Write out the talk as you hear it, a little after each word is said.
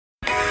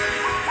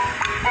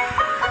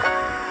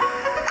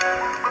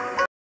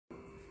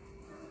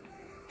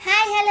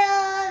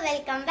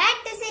welcome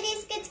back to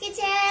Series Kids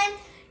Kitchen.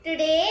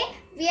 Today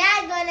we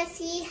are gonna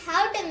see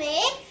how to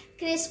make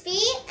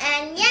crispy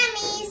and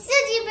yummy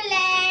suji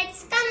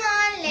bullets. Come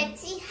on,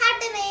 let's see how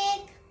to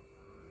make.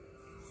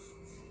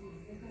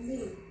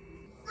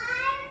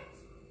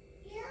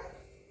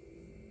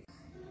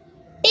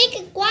 Take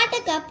a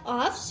quarter cup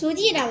of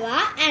suji rava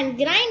and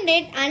grind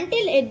it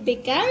until it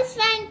becomes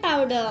fine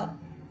powder.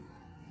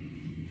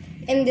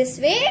 In this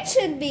way it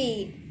should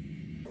be.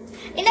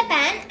 In a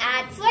pan,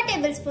 add 4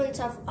 tablespoons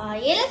of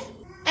oil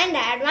and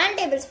add 1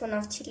 tablespoon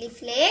of chili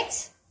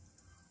flakes,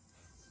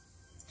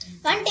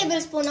 1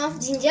 tablespoon of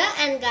ginger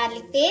and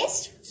garlic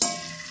paste,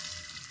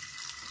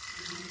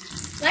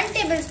 1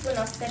 tablespoon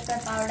of pepper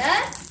powder,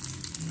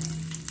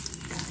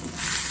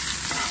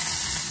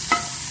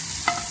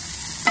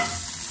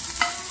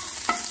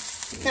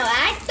 now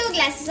add 2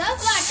 glasses of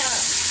water,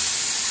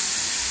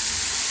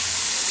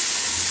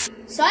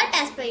 salt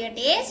as per your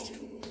taste,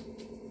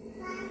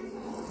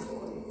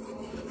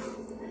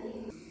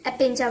 a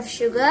pinch of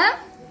sugar.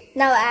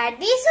 Now add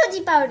the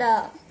suji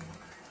powder.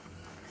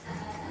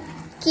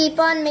 Keep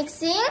on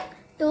mixing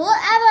to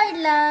avoid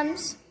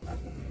lumps.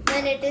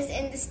 When it is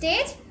in this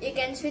stage, you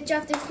can switch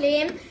off the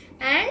flame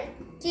and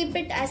keep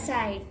it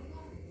aside.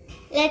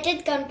 Let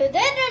it come to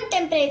the room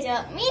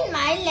temperature.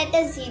 Meanwhile, let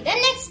us see the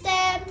next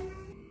step.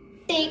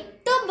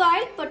 Take 2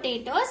 boiled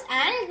potatoes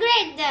and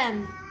grate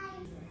them.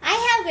 I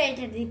have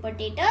grated the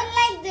potato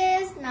like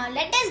this. Now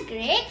let us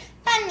grate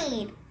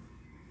paneer.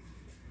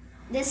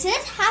 This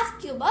is half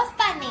cube of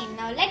paneer.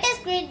 Now let us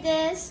grate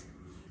this.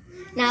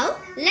 Now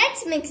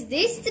let's mix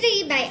these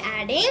 3 by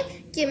adding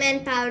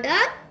cumin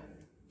powder,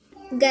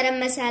 garam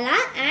masala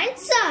and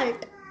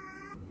salt.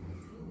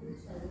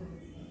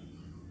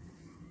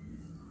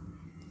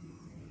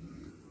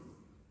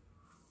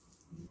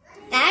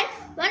 Add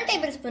 1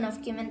 tablespoon of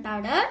cumin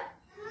powder.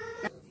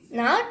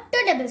 Now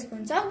 2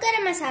 tablespoons of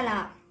garam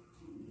masala.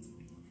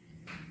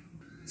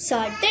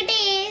 Salt to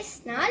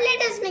taste. Now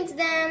let us mix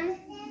them.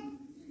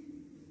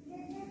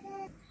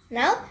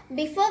 Now,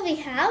 before we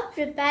have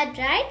prepared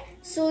right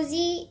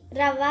suji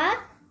rava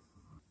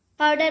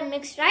powder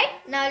mixed right.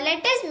 Now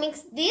let us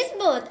mix these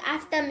both.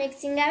 After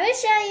mixing, I will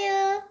show you.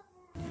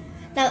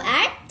 Now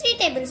add 3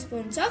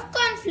 tablespoons of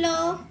corn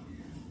flour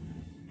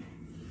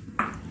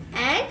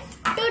and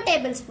 2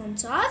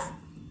 tablespoons of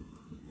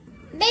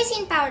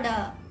basin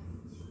powder.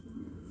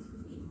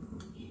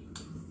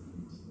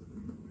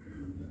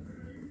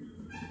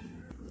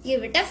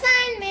 Give it a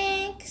fine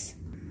mix.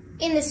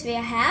 In this way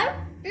I have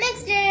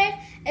mixed it.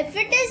 If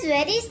it is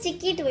very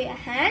sticky to your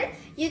hand,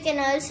 you can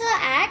also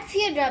add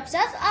few drops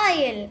of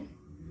oil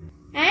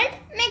and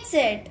mix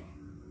it.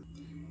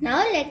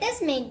 Now let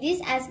us make these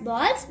as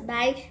balls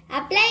by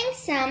applying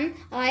some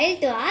oil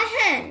to our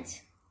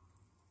hands.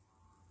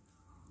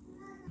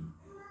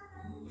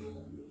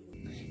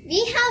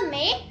 We have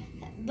made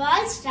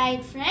balls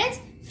right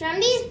friends. From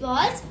these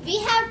balls we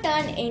have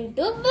turned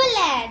into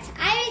bullets.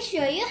 I will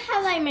show you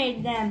how I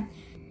made them.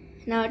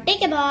 Now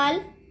take a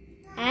ball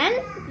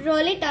and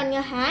roll it on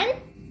your hand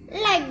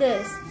like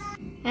this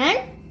and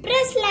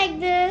press like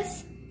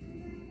this.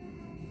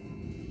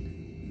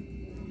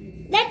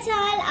 That's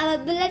all, our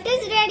bullet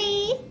is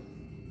ready.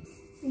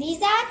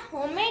 These are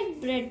homemade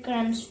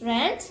breadcrumbs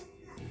friends.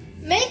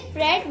 Milk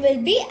bread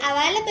will be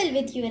available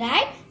with you,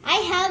 right? I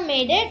have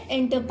made it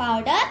into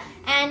powder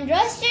and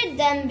roasted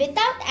them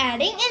without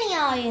adding any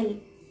oil.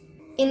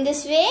 In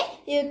this way,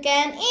 you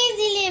can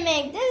easily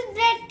make these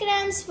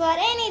breadcrumbs for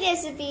any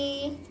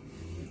recipe.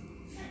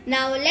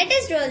 Now let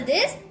us roll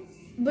these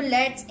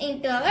bullets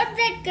into our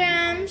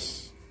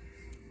breadcrumbs.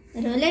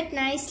 Roll it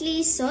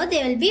nicely so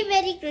they will be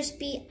very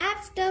crispy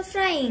after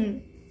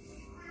frying.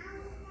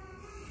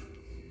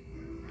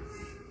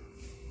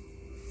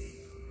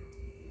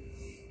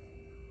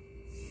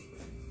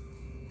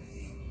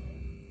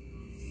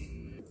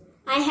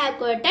 I have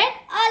coated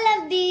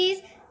all of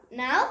these.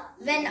 Now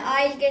when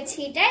oil gets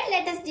heated,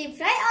 let us deep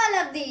fry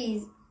all of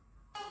these.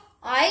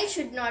 Oil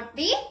should not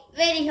be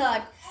very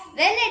hot.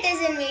 When it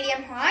is in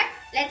medium hot,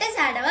 let us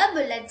add our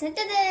bullets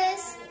into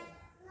this.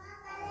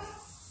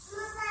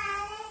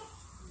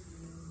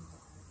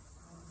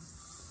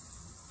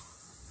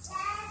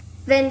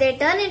 When they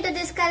turn into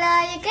this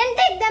color, you can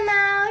take them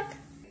out.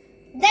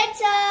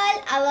 That's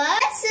all. Our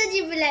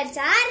suji bullets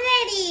are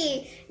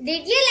ready.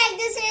 Did you like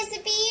this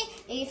recipe?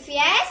 If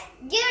yes,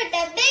 give it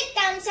a big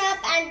thumbs up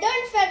and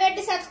don't forget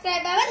to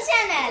subscribe our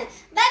channel.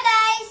 Bye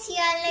bye. See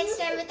you all next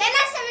time with an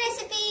awesome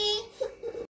recipe.